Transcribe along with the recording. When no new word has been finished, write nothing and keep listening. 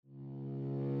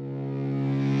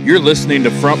You're listening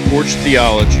to Front Porch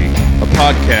Theology, a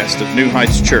podcast of New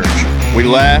Heights Church. We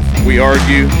laugh, we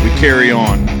argue, we carry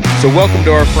on. So welcome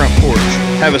to our front porch.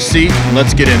 Have a seat and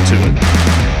let's get into it.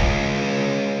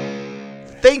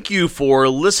 Thank you for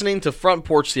listening to Front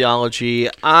Porch Theology.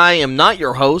 I am not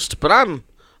your host, but I'm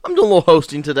doing a little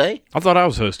hosting today. I thought I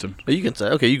was hosting. Oh, you can say,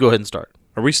 okay, you go ahead and start.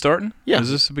 Are we starting? Yeah.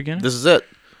 Is this the beginning? This is it.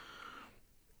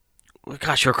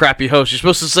 Gosh, you're a crappy host. You're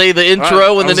supposed to say the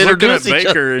intro and then introduce each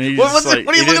other. And What are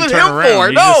you looking at him for?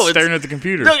 He's No, just staring at the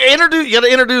computer. No, you got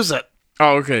to introduce it.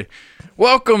 Oh, okay.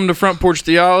 Welcome to Front Porch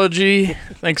Theology.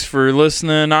 Thanks for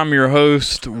listening. I'm your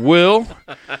host, Will.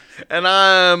 And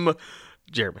I'm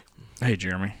Jeremy. Hey,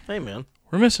 Jeremy. Hey, man.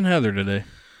 We're missing Heather today.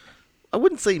 I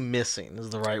wouldn't say missing is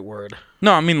the right word.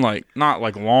 No, I mean not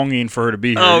longing for her to be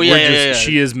here. Oh, yeah.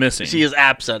 She is missing. She is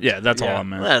absent. Yeah, that's all I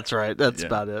meant. That's right. That's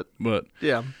about it. But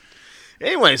yeah.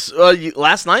 Anyways,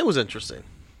 last night was interesting.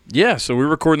 Yeah, so we're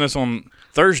recording this on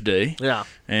Thursday. Yeah.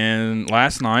 And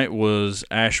last night was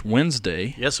Ash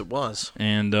Wednesday. Yes, it was.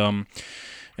 And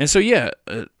so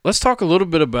let's talk a little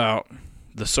bit about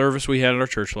the service we had at our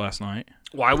church last night.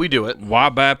 Why we do it. Why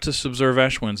Baptists observe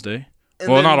Ash Wednesday.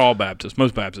 And Well, not all Baptists.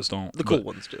 Most Baptists don't. The cool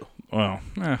ones do. Well,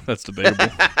 that's debatable.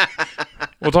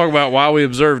 We'll talk about why we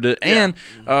observed it. Yeah.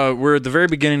 And we're at the very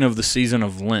beginning of the season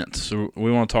of Lent. So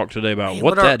we want to talk today about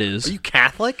what that is. Are you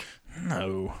Catholic?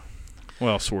 No.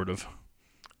 Well, sort of.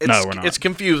 It's, No, we're not. It's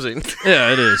confusing.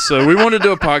 Yeah, it is. So we want to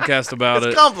do a podcast about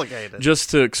It's complicated.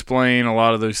 just to explain a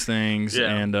lot of those things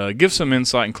and give some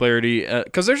insight and clarity.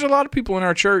 Because there's a lot of people in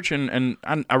our church, and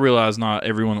I realize not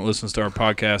everyone that listens to our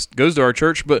podcast goes to our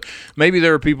church, but maybe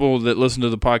there are people that listen to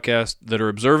the podcast that are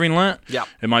observing Lent. Yeah.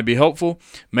 It might be helpful.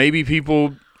 Maybe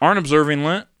people aren't observing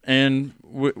Lent, and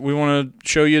we want to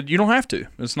show you don't have to.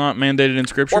 It's not mandated in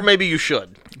Scripture. Or maybe you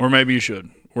should. Or maybe you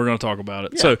should. We're going to talk about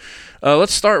it. Yeah. So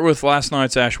let's start with last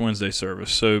night's Ash Wednesday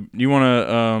service. So you want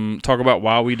to talk about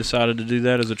why we decided to do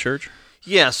that as a church?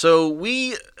 Yeah, so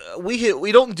we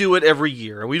don't do it every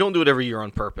year. We don't do it every year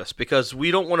on purpose because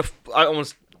we don't want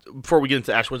to. Before we get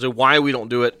into Ash Wednesday, why we don't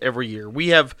do it every year? We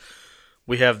have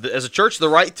as a church the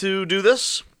right to do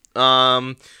this,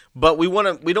 but we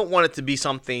don't want it to be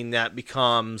something that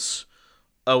becomes,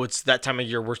 oh, it's that time of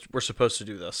year we're supposed to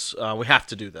do this. We have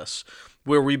to do this,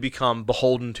 where we become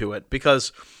beholden to it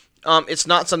because it's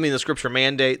not something that Scripture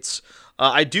mandates.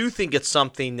 I do think it's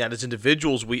something that as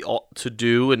individuals we ought to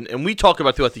do, and we talk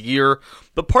about throughout the year.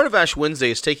 But part of Ash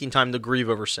Wednesday is taking time to grieve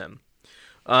over sin.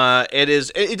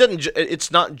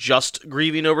 It's not just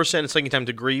grieving over sin; it's taking time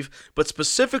to grieve, but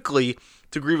specifically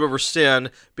to grieve over sin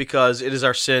because it is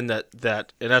our sin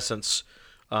that in essence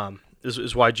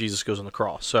is why Jesus goes on the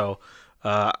cross. So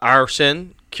our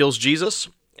sin kills Jesus.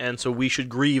 And so we should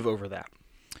grieve over that.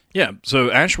 Yeah,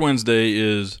 so Ash Wednesday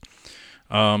is,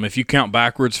 if you count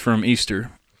backwards from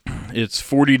Easter, it's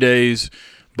 40 days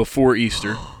before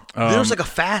Easter. There was like a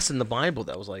fast in the Bible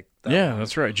that was like that. Yeah,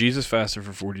 that's right. Jesus fasted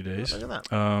for 40 days. Look at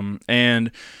that.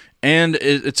 And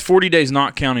it's 40 days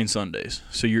not counting Sundays.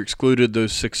 So you're excluded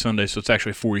those 6 Sundays, so it's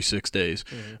actually 46 days.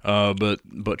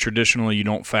 Mm-hmm. But traditionally you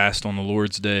don't fast on the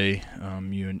Lord's Day.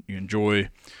 You enjoy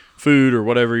food or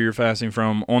whatever you're fasting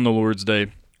from on the Lord's Day.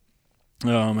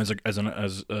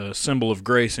 As a symbol of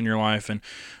grace in your life, and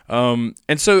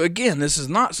so again, this is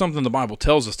not something the Bible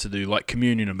tells us to do, like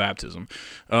communion and baptism,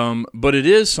 but it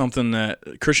is something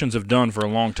that Christians have done for a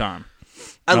long time.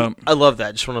 I love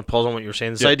that. Just want to pause on what you were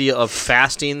saying. This idea of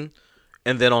fasting,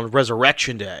 and then on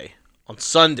Resurrection Day, on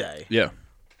Sunday,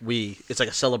 it's like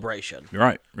a celebration. You're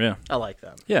right. Yeah, I like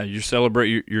that. Yeah, you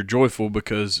celebrate. You're joyful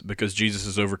because Jesus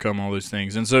has overcome all those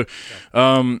things, and so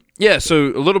so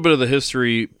a little bit of the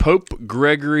history. Pope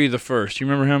Gregory the First. You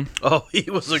remember him? Oh, he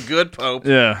was a good pope.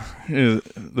 Yeah, Leo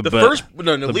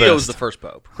was the first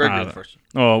pope. Gregory the First.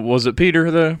 Oh, was it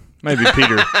Peter though? Maybe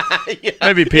Peter.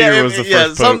 Maybe Peter was the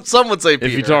first pope. Some would say Peter.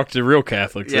 If you talk to real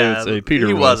Catholics, they would say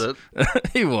Peter wasn't.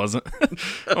 He wasn't.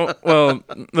 Well,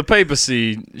 the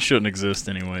papacy shouldn't exist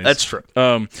anyways. That's true.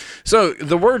 So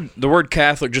the word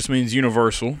Catholic just means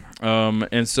universal.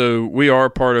 And so we are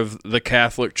part of the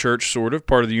Catholic Church, sort of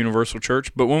part of the universal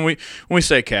church. But when we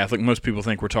say Catholic, most people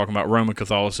think we're talking about Roman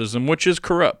Catholicism, which is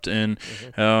corrupt and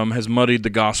has muddied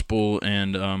the gospel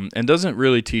and doesn't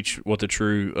really teach what the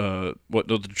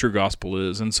true gospel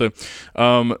is. And so,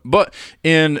 but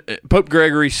in Pope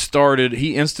Gregory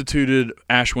he instituted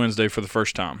Ash Wednesday for the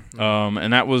first time,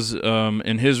 and that was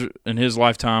in his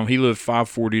lifetime. He lived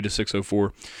 540 to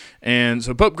 604. And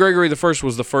so Pope Gregory the First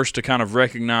was the first to kind of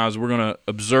recognize we're going to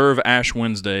observe Ash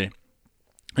Wednesday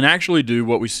and actually do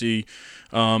what we see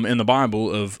in the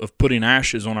Bible of putting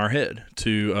ashes on our head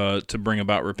to bring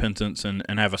about repentance and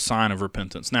have a sign of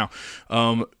repentance. Now,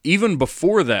 even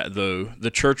before that, though,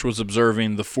 the church was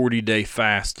observing the 40-day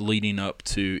fast leading up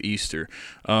to Easter.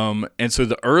 And so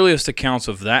the earliest accounts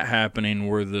of that happening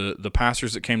were the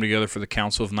pastors that came together for the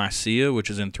Council of Nicaea, which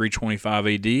is in 325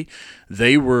 AD.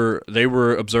 They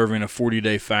were observing a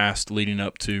 40-day fast leading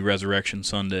up to Resurrection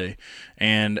Sunday,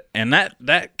 and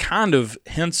that kind of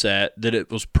hints at that it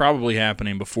was probably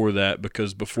happening before that,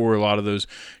 because before a lot of those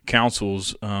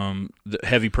councils, the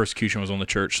heavy persecution was on the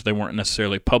church, so they weren't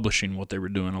necessarily publishing what they were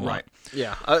doing a lot. Right.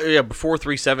 Yeah. Before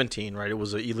 317, right? It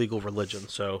was an illegal religion,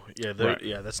 so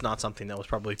Right. that's not something that was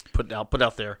probably put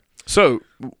out there. So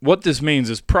what this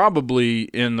means is probably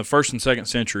in the 1st and 2nd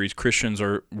centuries, Christians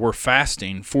were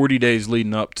fasting 40 days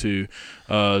leading up to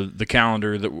the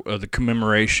calendar, the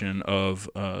commemoration of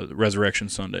Resurrection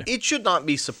Sunday. It should not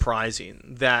be surprising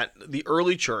that the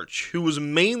early church, who was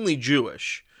mainly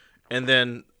Jewish and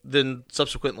then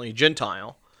subsequently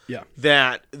Gentile,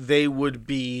 that they would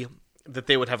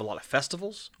have a lot of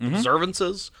festivals,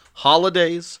 observances,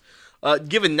 holidays,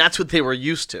 given that's what they were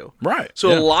used to. Right.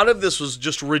 So a lot of this was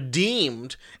just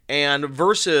redeemed, and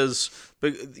versus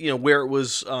where it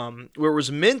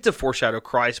was meant to foreshadow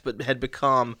Christ, but had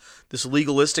become this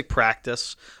legalistic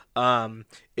practice. That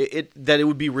it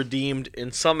would be redeemed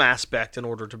in some aspect in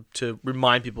order to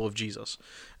remind people of Jesus.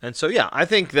 And so I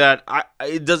think that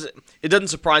it doesn't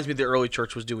surprise me the early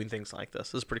church was doing things like this.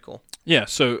 This is pretty cool. Yeah.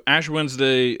 So Ash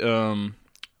Wednesday,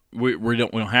 we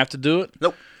don't have to do it.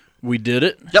 Nope. We did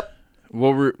it. Yep.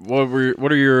 What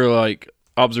are your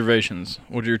observations?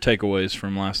 What are your takeaways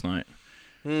from last night?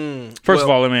 First of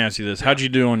all, let me ask you this: how'd you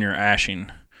do on your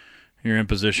ashing? Your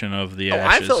imposition of the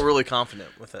ashes. I felt really confident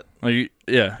with it.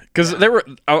 Because there were,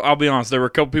 I'll be honest, there were a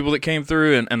couple people that came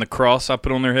through, and the cross I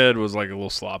put on their head was like a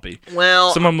little sloppy.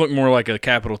 Well, some of them looked more like a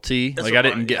capital T. Like I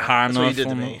didn't get high that's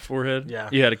enough on the forehead. Yeah,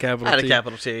 you had a capital T. I had a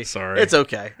capital T. Sorry, it's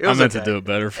okay. I meant to do it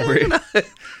better for you.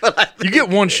 But you get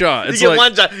one shot. You get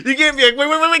one shot. You can't be like,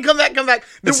 wait, come back.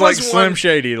 It's like Slim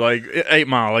Shady, like 8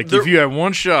 Mile. Like if you have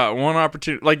one shot, one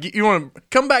opportunity, like you want to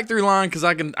come back through line because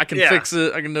I can fix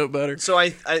it. I can do it better. So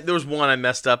I there was one I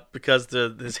messed up because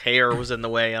his hair was in the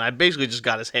way, and I basically just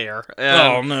got his hair.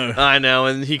 Oh no! I know,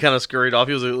 and he kind of scurried off.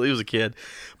 He was a kid,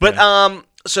 but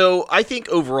So I think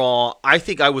overall,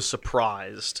 I was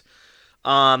surprised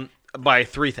by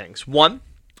 3 things. One,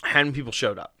 how many people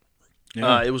showed up.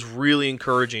 Yeah. It was really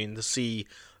encouraging to see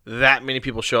that many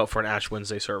people show up for an Ash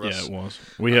Wednesday service. Yeah, it was.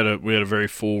 We had a very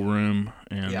full room,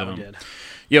 and we did.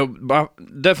 Yeah,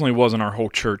 definitely wasn't our whole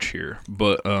church here,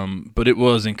 but it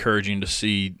was encouraging to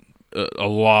see a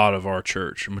lot of our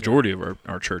church, a majority of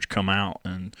our church, come out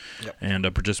and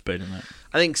participate in that.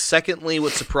 I think secondly,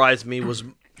 what surprised me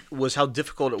was how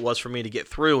difficult it was for me to get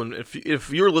through. And if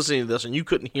you're listening to this and you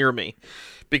couldn't hear me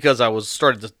because I was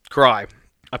starting to cry,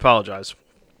 I apologize.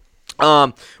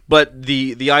 But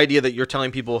the idea that you're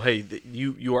telling people, hey,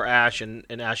 you are Ash, and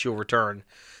Ash you'll return.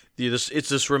 It's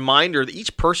this reminder that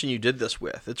each person you did this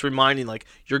with, it's reminding like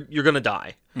you're gonna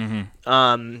die.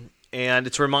 Mm-hmm. And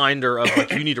it's a reminder of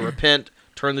like you need to repent,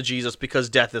 turn to Jesus because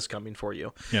death is coming for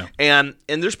you. Yeah. And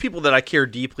there's people that I care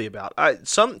deeply about.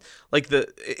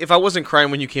 If I wasn't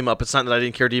crying when you came up, it's not that I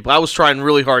didn't care deeply. I was trying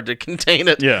really hard to contain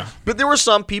it. Yeah. But there were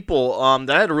some people that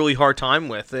I had a really hard time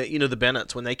with. The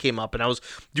Bennetts when they came up, and I was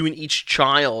doing each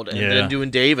child and then doing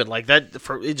David like that.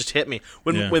 It just hit me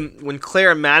when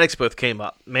Claire and Maddox both came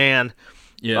up. Man.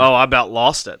 Yeah. Oh, I about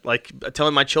lost it. Like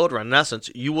telling my children, in essence,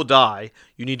 you will die.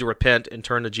 You need to repent and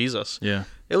turn to Jesus. Yeah.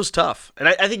 It was tough. And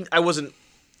I think I wasn't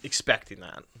expecting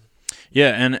that. Yeah,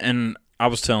 and I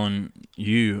was telling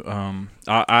you,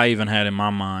 I even had in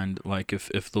my mind, like,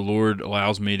 if the Lord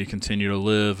allows me to continue to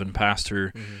live and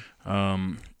pastor,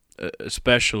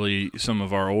 especially some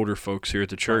of our older folks here at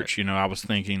the church, right. I was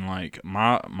thinking, like,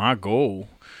 my goal...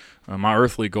 my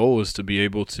earthly goal is to be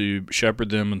able to shepherd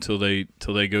them until they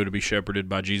go to be shepherded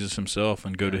by Jesus himself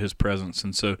and go to his presence.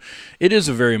 And so it is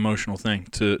a very emotional thing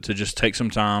to just take some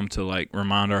time to like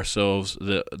remind ourselves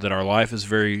that our life is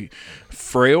very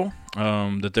frail,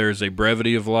 that there is a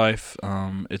brevity of life.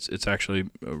 It's actually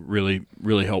really,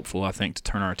 really helpful, I think, to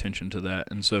turn our attention to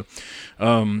that. And so,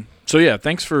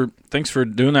 thanks for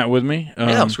doing that with me.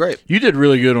 It was great. You did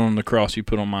really good on the cross you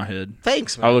put on my head.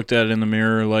 Thanks, man. I looked at it in the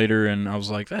mirror later, and I was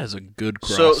like, "That is a good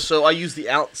cross." So I used the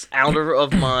outer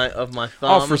of my thumb.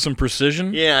 Oh, for some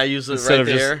precision. Yeah, I used it right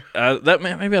there.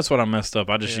 Maybe that's what I messed up.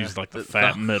 I just used like the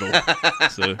fat middle.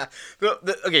 So.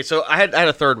 Okay, so I had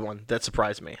a third one that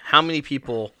surprised me. How many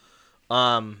people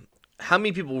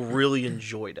really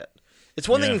enjoyed it? It's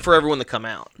one thing for everyone to come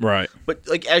out. Right. But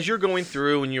like as you're going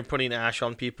through and you're putting ash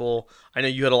on people, I know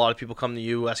you had a lot of people come to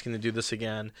you asking to do this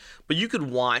again, but you could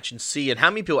watch and see, and how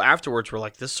many people afterwards were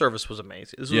like, this service was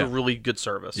amazing. This was a really good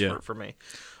service for me.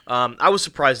 I was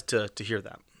surprised to hear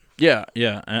that. Yeah.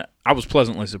 I was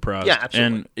pleasantly surprised. Yeah,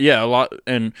 absolutely. And a lot.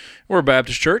 And we're a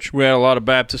Baptist church. We had a lot of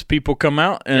Baptist people come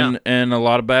out, and a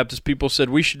lot of Baptist people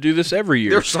said we should do this every year.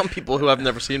 There are some people who I've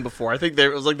never seen before. I think it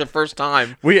was like the first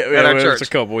time at our church. It's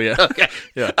a couple, yeah. Okay.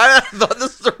 Yeah. I thought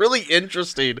this was a really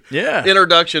interesting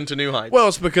introduction to New Heights. Well,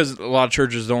 it's because a lot of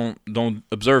churches don't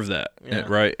observe that,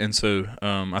 right? And so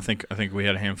I think we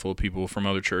had a handful of people from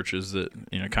other churches that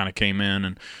kind of came in,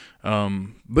 and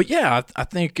but yeah, I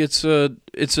think it's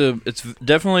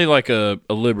definitely like a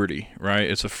liberty, right?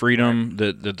 It's a freedom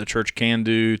that the church can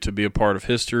do to be a part of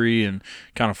history and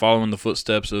kind of following the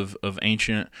footsteps of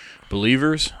ancient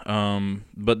believers,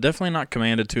 but definitely not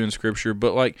commanded to in Scripture.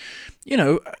 But like,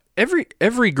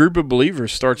 every group of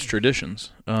believers starts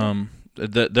traditions.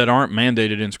 That aren't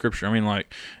mandated in Scripture. I mean,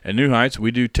 like at New Heights,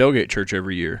 we do tailgate church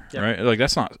every year, right? Like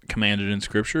that's not commanded in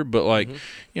Scripture, but like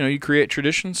you create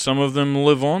traditions. Some of them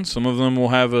live on. Some of them will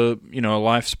have a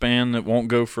lifespan that won't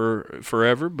go for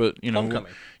forever. But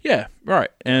homecoming. Yeah, right.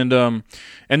 And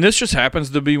this just happens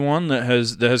to be one that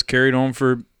has carried on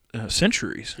for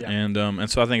centuries, and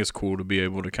so I think it's cool to be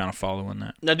able to kind of follow in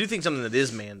that. Now, I do think something that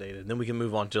is mandated, then we can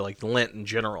move on to like Lent in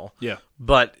general. Yeah.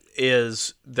 But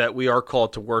is that we are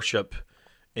called to worship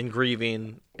in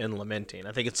grieving and lamenting.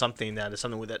 I think it's something that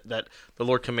the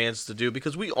Lord commands to do,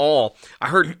 because we all, I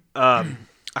heard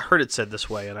it said this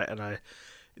way, and I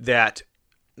that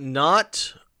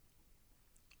not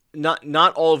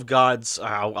all of God's,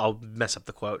 I'll mess up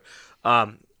the quote.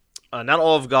 Not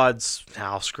all of God's.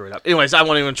 I'll screw it up. Anyways, I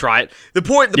won't even try it. The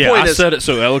point is, I said it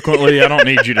so eloquently. I don't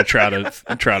need you to try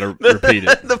to repeat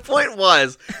it. The point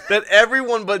was that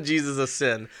everyone but Jesus has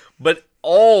sinned, but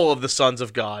all of the sons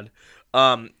of God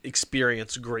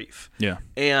experience grief. Yeah,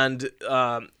 and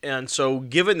so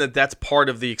given that that's part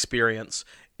of the experience,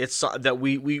 it's that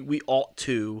we ought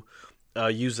to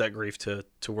use that grief to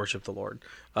worship the Lord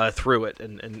through it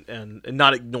and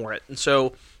not ignore it. And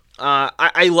so.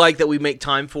 I like that we make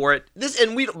time for it. This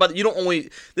isn't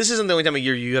the only time of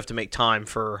year you have to make time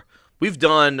for. We've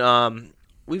done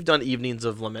evenings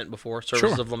of lament before,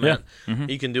 services of lament. Yeah. Mm-hmm.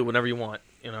 You can do it whenever you want,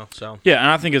 So yeah, and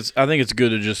I think it's good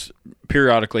to just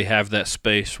periodically have that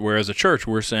space where, as a church,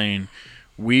 we're saying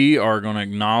we are going to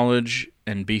acknowledge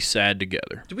and be sad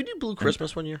together. Did we do Blue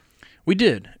Christmas one year? We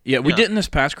did. Yeah, we didn't this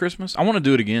past Christmas. I want to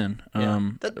do it again.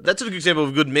 Yeah. That's a good example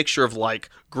of a good mixture of like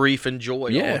grief and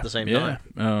joy all at the same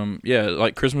time.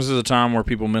 Like Christmas is a time where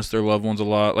people miss their loved ones a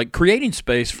lot. Like creating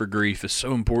space for grief is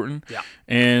so important. Yeah.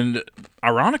 And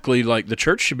ironically, like the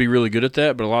church should be really good at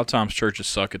that, but a lot of times churches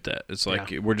suck at that. It's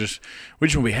like we just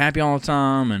want to be happy all the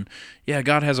time, and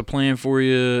God has a plan for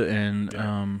you, and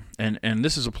and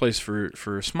this is a place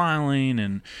for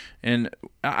smiling, and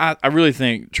I really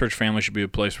think church family should be a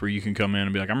place where you can come in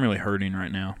and be like, I'm really hurting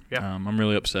right now. Yeah. I'm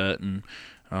really upset, and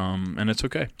it's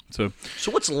okay. So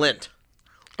what's Lent?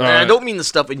 And I don't mean the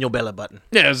stuff in your belly button.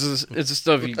 Yeah, it's the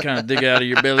stuff you kind of dig out of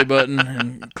your belly button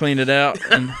and clean it out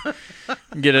and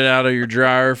get it out of your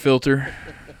dryer filter.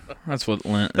 That's what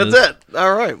Lent is. That's it.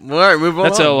 All right, move on.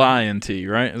 That's Lint,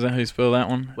 right? Is that how you spell that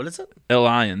one? What is it?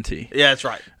 Lint. Yeah, that's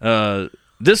right.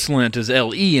 This Lent is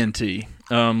Lent.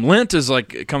 Lent is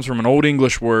it comes from an Old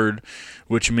English word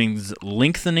which means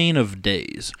lengthening of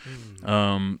days.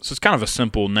 So it's kind of a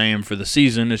simple name for the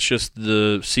season. It's just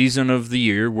the season of the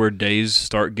year where days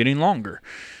start getting longer.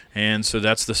 And so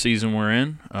that's the season we're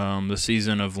in, the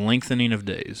season of lengthening of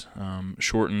days,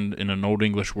 shortened in an Old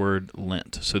English word,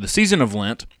 Lent. So the season of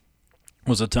Lent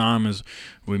was a time as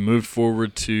we moved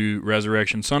forward to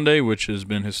Resurrection Sunday, which has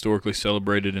been historically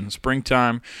celebrated in the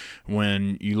springtime.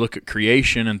 When you look at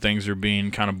creation and things are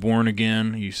being kind of born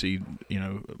again, you see,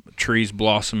 trees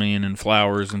blossoming and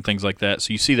flowers and things like that.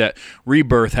 So you see that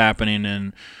rebirth happening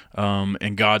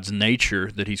in God's nature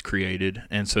that He's created,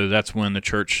 and so that's when the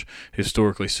church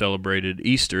historically celebrated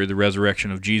Easter, the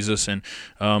resurrection of Jesus, and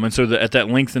so at that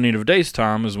lengthening of days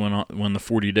time is when the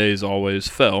 40 days always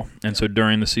fell, and so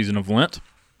during the season of Lent,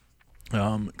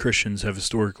 Christians have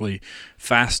historically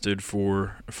fasted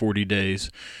for 40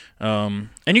 days, and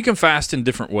you can fast in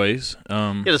different ways.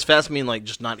 Does fast mean like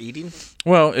just not eating?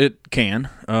 Well, it can.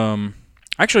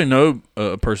 I actually know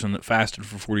a person that fasted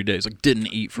for 40 days, didn't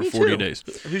eat for 40 days.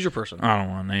 Who's your person? I don't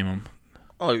want to name him.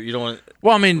 Oh, you don't want to?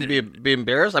 Well, I mean, be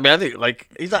embarrassed. I mean, I think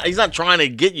he's not trying to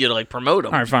get you to promote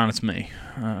him. All right, fine, it's me.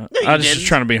 I was just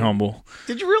trying to be humble.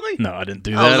 Did you really? No, I didn't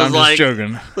do that. I'm just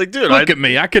joking. Dude, look at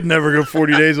me. I could never go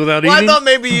 40 days without eating. I thought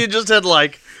maybe you just had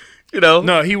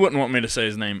No, he wouldn't want me to say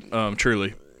his name.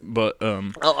 Truly, but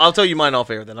I'll tell you mine off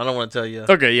air then. I don't want to tell you.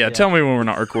 Okay, yeah. Tell me when we're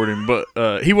not recording. But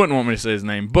he wouldn't want me to say his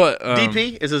name. But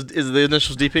DP is the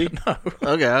initials DP? No.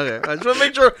 Okay. I just want to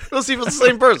make sure. We'll see if it's the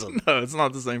same person. No, it's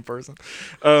not the same person.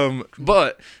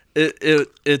 But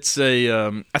it's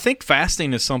a I think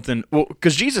fasting is something, well,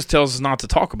 because Jesus tells us not to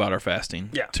talk about our fasting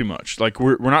too much. Like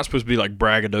we're not supposed to be like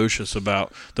braggadocious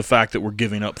about the fact that we're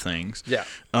giving up things. Yeah.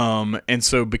 And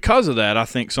so because of that, I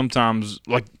think sometimes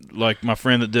like my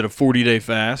friend that did a 40-day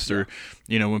fast, or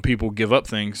when people give up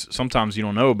things, sometimes you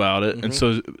don't know about it. Mm-hmm. And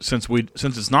so since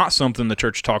it's not something the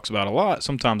church talks about a lot,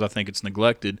 sometimes I think it's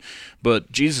neglected. But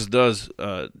Jesus does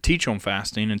teach on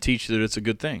fasting and teach that it's a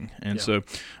good thing. And so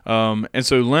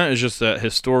Lent is just that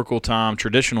historical time,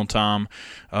 traditional time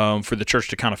for the church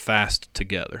to kind of fast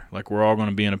together. Like we're all going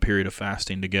to be in a period of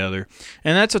fasting together,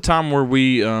 and that's a time where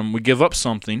we give up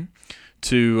something.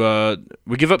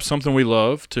 We give up something we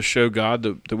love to show God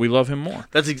that we love Him more.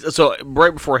 So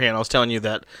right beforehand, I was telling you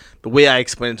that the way I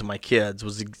explained it to my kids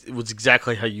was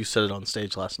exactly how you said it on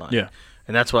stage last night. Yeah,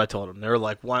 and that's what I told them. They were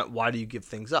like, "Why do you give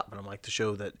things up?" And I'm like, to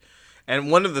show that.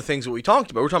 And one of the things that we talked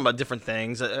about, we're talking about different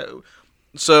things.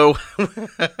 So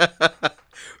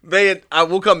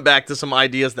we'll come back to some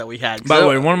ideas that we had. By the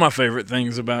way, one of my favorite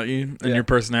things about you and your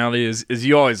personality is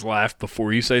you always laugh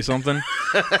before you say something.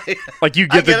 Like you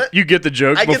get the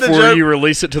joke before you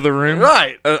release it to the room.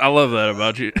 Right. I love that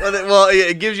about you. Well,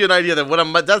 it gives you an idea that what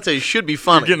I'm about to say should be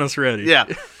funny. You're getting us ready. Yeah.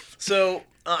 So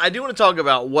I do want to talk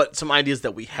about some ideas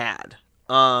that we had.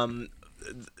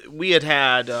 We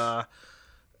had.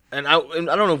 And I don't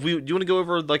know if do you want to go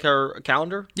over like our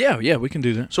calendar? Yeah, we can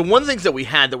do that. So one of the things that we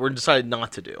had that we're decided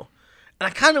not to do,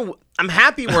 and I'm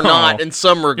happy we're not in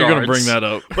some regards. You're gonna bring that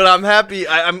up, but I'm happy.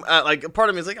 I'm like, part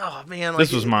of me is like, oh man, like,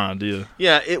 this was my idea.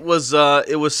 Yeah, it was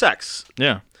sex.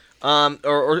 Yeah.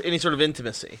 Or any sort of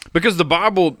intimacy. Because the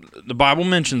Bible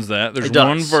mentions that. There's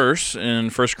one verse in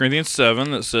 1 Corinthians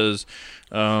 7 that says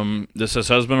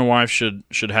husband and wife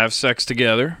should have sex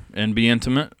together and be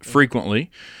intimate frequently.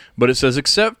 But it says,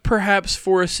 except perhaps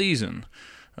for a season.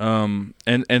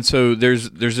 And so there's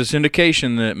this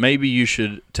indication that maybe you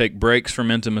should take breaks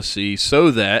from intimacy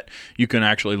so that you can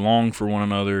actually long for one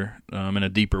another in a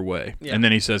deeper way. Yeah. And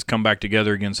then he says, come back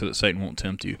together again so that Satan won't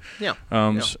tempt you. Yeah.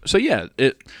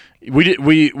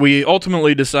 We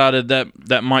ultimately decided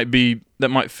that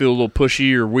might feel a little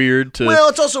pushy or weird to. Well,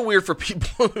 it's also weird for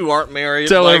people who aren't married.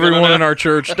 Tell everyone in our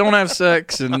church don't have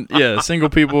sex, and single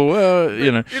people. Well,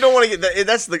 you don't want to get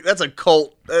that. That's a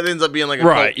cult. That ends up being like a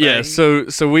cult thing. Yeah.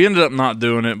 So we ended up not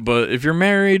doing it. But if you're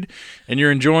married and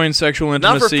you're enjoying sexual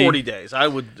intimacy, not for 40 days. I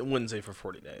wouldn't say for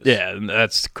 40 days. Yeah,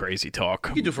 that's crazy talk.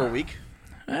 You can do for a week.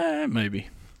 Maybe.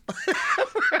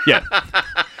 Yeah.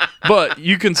 But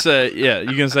you can say,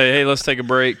 hey, let's take a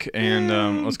break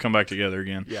and let's come back together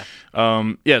again. Yeah.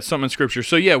 Something in Scripture.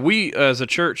 So we as a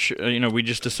church, we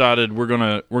just decided we're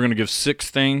gonna give 6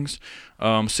 things,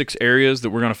 6 areas that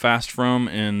we're gonna fast from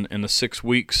in the 6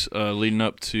 weeks leading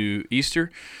up to Easter,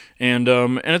 and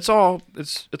it's all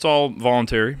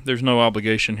voluntary. There's no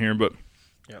obligation here, but.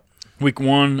 Week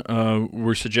 1,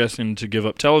 we're suggesting to give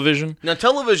up television. Now,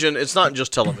 television, it's not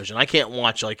just television. I can't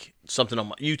watch like something on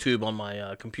my YouTube on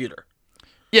my computer.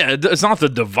 Yeah, it's not the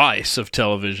device of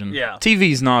television. Yeah,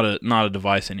 TV's not a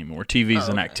device anymore. TV's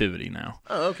an activity now.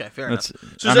 Oh, okay, fair enough. So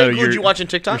does that include you watching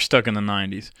TikTok? You're stuck in the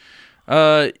 90s.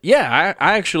 I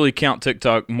actually count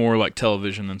TikTok more like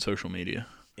television than social media.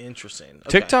 Interesting.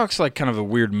 Okay. TikTok's like kind of a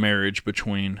weird marriage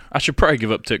between. I should probably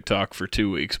give up TikTok for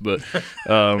 2 weeks, but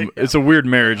it's a weird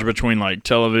marriage between like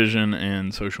television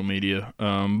and social media.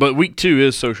 But week 2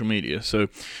 is social media, so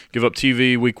give up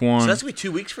TV. Week 1. So that's gonna be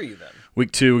 2 weeks for you then.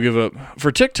 Week 2 we give up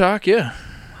for TikTok. Yeah.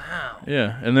 Wow.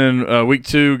 Yeah, and then week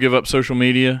 2 give up social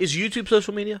media. Is YouTube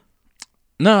social media?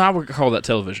 No, I would call that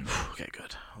television. Okay,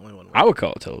 good. I would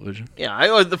call it television.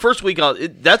 Yeah, the first week, that's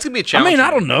going to be a challenge. I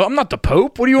don't know. I'm not the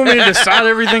Pope. What do you want me to decide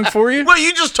everything for you? Well,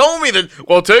 you just told me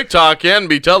that, TikTok can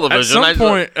be television.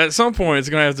 At some point, it's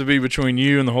going to have to be between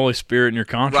you and the Holy Spirit and your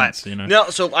conscience. Right. Now,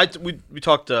 so I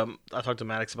talked to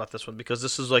Maddox about this one because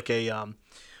this is like a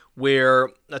where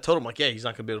I told him, like, yeah, he's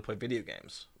not going to be able to play video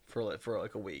games for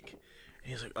a week.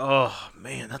 And he's like, oh,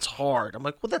 man, that's hard. I'm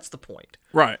like, well, that's the point.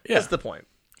 Right, yeah. That's the point.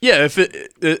 Yeah,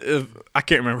 if I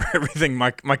can't remember everything,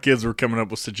 my kids were coming up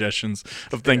with suggestions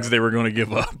of things they were going to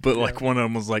give up, but like one of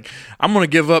them was like, "I'm going to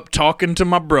give up talking to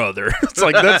my brother." It's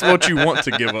like that's what you want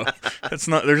to give up. That's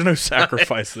not. There's no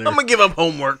sacrifice there. I'm going to give up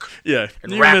homework. Yeah,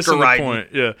 and you're missing the point.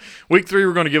 Yeah, week 3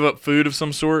 we're going to give up food of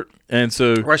some sort, and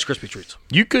so Rice Krispie treats.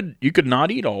 You could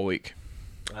not eat all week.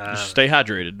 Just stay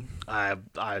hydrated. I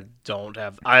don't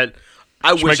have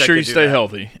I Just wish make sure I you could do stay that.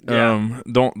 healthy. Yeah.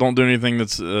 Don't do anything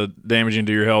that's damaging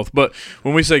to your health. But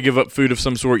when we say give up food of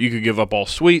some sort, you could give up all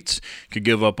sweets. You could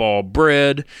give up all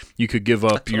bread. You could give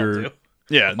up That's what I'll your do.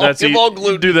 yeah. That's give all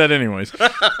gluten. You do that anyways.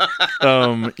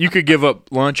 You could give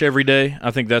up lunch every day.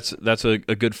 I think that's a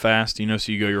good fast. So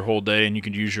you go your whole day and you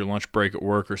can use your lunch break at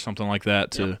work or something like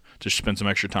that to just spend some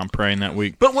extra time praying that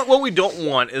week. But what we don't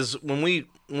want is when we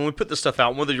put this stuff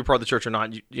out, whether you're part of the church or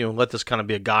not, let this kind of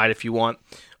be a guide if you want.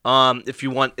 If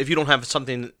you don't have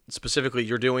something specifically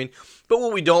you're doing, but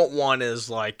what we don't want is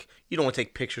like you don't want to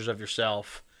take pictures of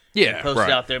yourself, and post it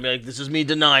out there, and be like, "This is me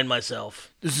denying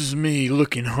myself. This is me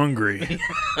looking hungry.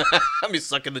 I'm just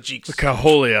sucking the cheeks. Look how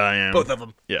holy I am." Both of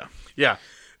them. Yeah. Yeah.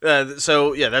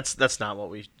 So that's not what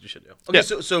we should do. Okay.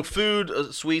 Yeah. So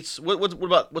food, sweets. What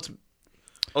about what's?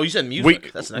 Oh, you said music.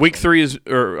 Week That's the next week one. 3 is,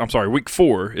 or I'm sorry, week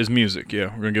 4 is music. Yeah,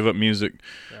 we're gonna give up music.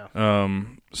 Yeah.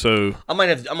 So I might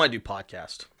do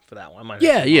podcast for that one. I might.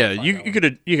 yeah. You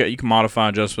You can modify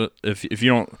adjustment if you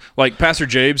don't like Pastor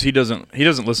Jabes. He doesn't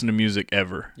listen to music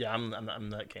ever. Yeah, I'm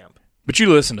that camp. But you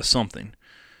listen to something.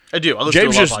 I do. I listen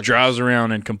James to a lot just of podcasts. drives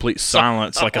around in complete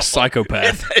silence like a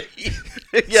psychopath.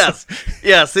 yes.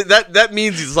 That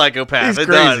means he's a psychopath. He's it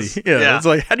crazy. does. Yeah, it's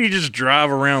like, how do you just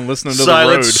drive around listening to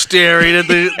Silent the road? staring at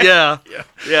the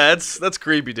yeah. That's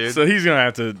creepy, dude. So he's gonna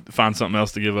have to find something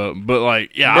else to give up. But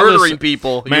like, yeah, Murdering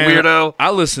people, man, you weirdo.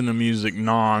 I listen to music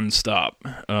nonstop.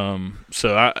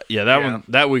 So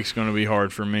that week's gonna be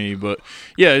hard for me. But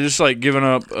yeah, just like giving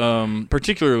up.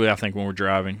 Particularly, I think when we're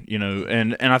driving,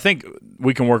 and I think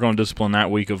we can work on discipline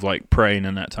that week of like praying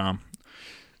in that time.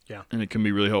 Yeah, and it can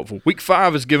be really helpful. Week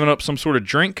 5 is giving up some sort of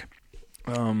drink.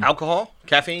 Alcohol,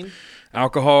 caffeine,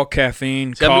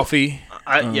 caffeine, coffee.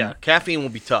 caffeine will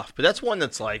be tough, but that's one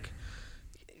that's like,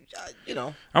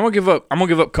 I'm gonna give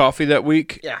up coffee that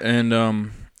week. Yeah. And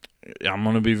I'm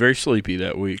gonna be very sleepy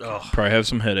that week. Ugh. Probably have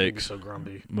some headaches. so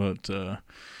grumpy. But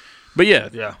yeah,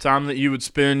 Yeah. time that you would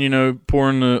spend,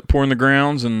 pouring the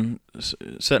grounds and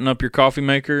setting up your coffee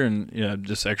maker, and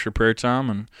just extra prayer time,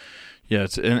 and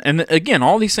and again,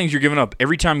 all these things you're giving up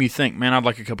every time you think, man, I'd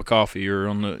like a cup of coffee, or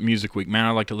on the music week, man,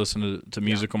 I'd like to listen to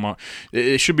music on my.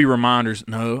 It should be reminders.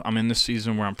 No, I'm in this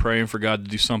season where I'm praying for God to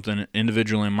do something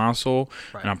individually in my soul,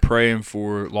 Right. and I'm praying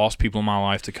for lost people in my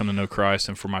life to come to know Christ,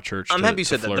 and for my church. I'm happy you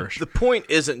said flourish. that. The point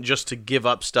isn't just to give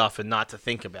up stuff and not to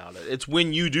think about it. It's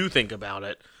when you do think about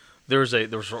it, there's a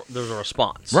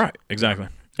response. Right, exactly.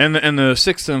 And the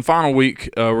 6th and final week,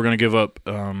 we're going to give up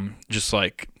just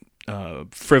like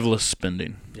frivolous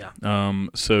spending. Yeah.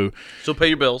 So pay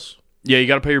your bills. yeah, you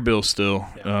got to pay your bills still.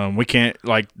 Yeah. We can't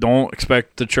don't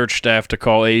expect the church staff to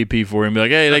call AEP for you and be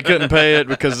like, hey, they couldn't pay it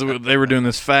because they were doing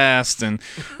this fast. And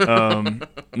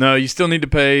no, you still need to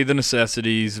pay the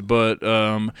necessities. But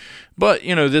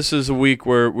this is a week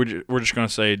where we're just going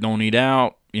to say don't eat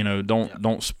out.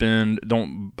 Don't spend,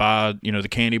 don't buy, the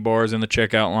candy bars in the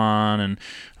checkout line,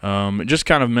 and just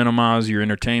kind of minimize your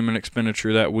entertainment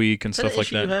expenditure that week and stuff like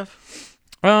that. You have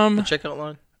The checkout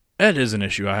line. That is an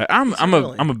issue.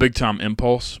 I'm a big time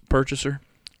impulse purchaser.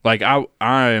 Like I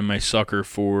am a sucker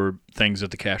for things at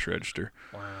the cash register.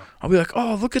 Wow. I'll be like,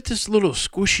 oh, look at this little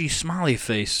squishy smiley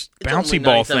face It's bouncy only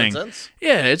ball 97 thing. cents.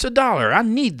 Yeah, it's $1. I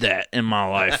need that in my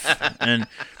life. and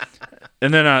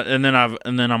then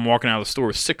I'm walking out of the store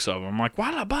with 6 of them. I'm like,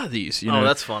 why did I buy these? Oh,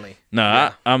 that's funny. No,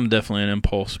 Yeah. I'm definitely an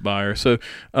impulse buyer. So,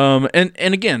 and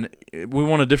again, we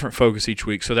want a different focus each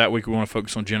week. So that week we want to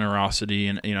focus on generosity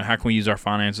and how can we use our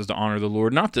finances to honor the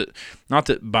Lord. Not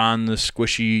that buying the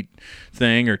squishy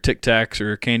thing or Tic Tacs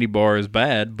or a candy bar is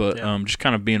bad, but just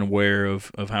kind of being aware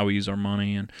of how we use our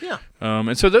money and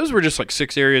so those were just like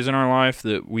 6 areas in our life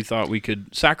that we thought we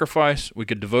could sacrifice. We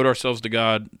could devote ourselves to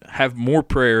God, have more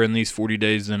prayer in these 40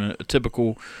 days than a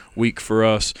typical week for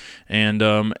us, and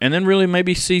then really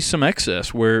maybe see some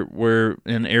excess where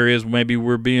in areas maybe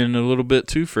we're being a little bit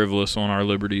too frivolous on our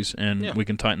liberties, and we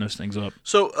can tighten those things up.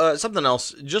 So something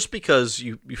else, just because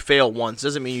you fail once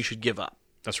doesn't mean you should give up.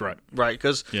 That's right. Right,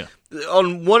 because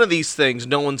on one of these things,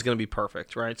 no one's going to be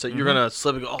perfect, right? So you're going to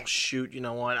slip and go, oh, shoot, you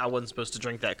know what? I wasn't supposed to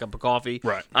drink that cup of coffee.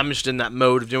 Right. I'm just in that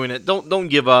mode of doing it. Don't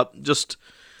give up. Just,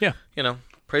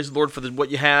 praise the Lord for what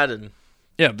you had. And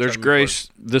there's grace.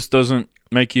 This doesn't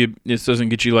get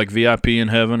you like VIP in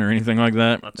heaven or anything like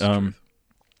that. That's true.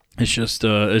 It's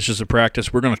just a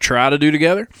practice we're going to try to do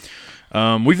together.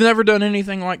 We've never done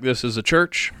anything like this as a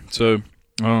church, so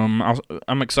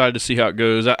I'm excited to see how it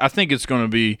goes. I think it's going to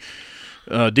be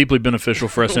deeply beneficial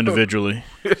for us individually.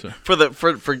 So. For the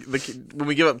when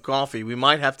we give up coffee, we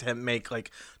might have to make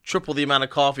like triple the amount of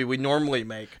coffee we normally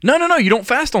make. No, you don't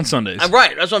fast on Sundays.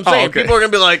 Right, that's what I'm saying. Okay. People are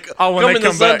gonna be like, when they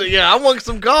come back, Sunday, yeah, I want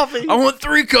some coffee. I want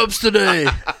 3 cups today.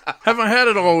 Haven't had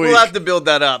it all week. We'll have to build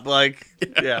that up, like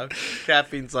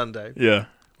caffeine Sunday. Yeah.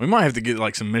 We might have to get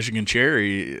like some Michigan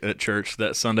cherry at church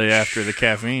that Sunday after the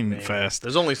caffeine fast.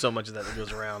 There's only so much of that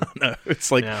goes around. No,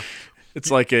 it's like it's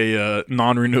like a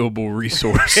non-renewable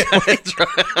resource. That's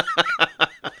right.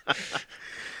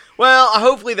 Well,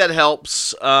 hopefully that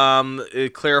helps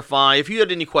clarify. If you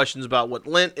had any questions about what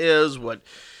Lent is, what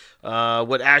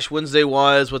Ash Wednesday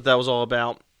was, what that was all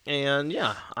about, and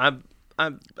I'll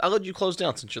let you close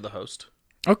down since you're the host.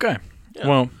 Okay. Yeah.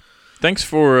 Well, thanks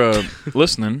for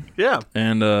listening. Yeah.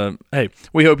 And, hey,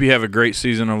 we hope you have a great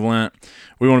season of Lent.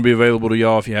 We want to be available to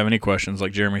y'all if you have any questions,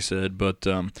 like Jeremy said. But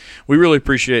we really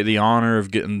appreciate the honor of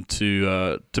getting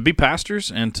to be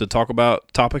pastors and to talk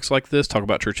about topics like this, talk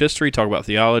about church history, talk about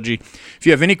theology. If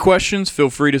you have any questions,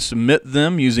 feel free to submit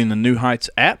them using the New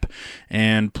Heights app.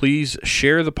 And please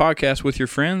share the podcast with your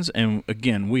friends. And,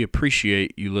 again, we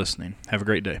appreciate you listening. Have a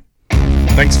great day.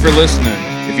 Thanks for listening.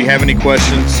 If you have any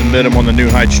questions, submit them on the New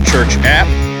Heights Church app,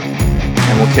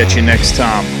 and we'll catch you next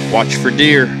time. Watch for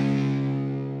deer.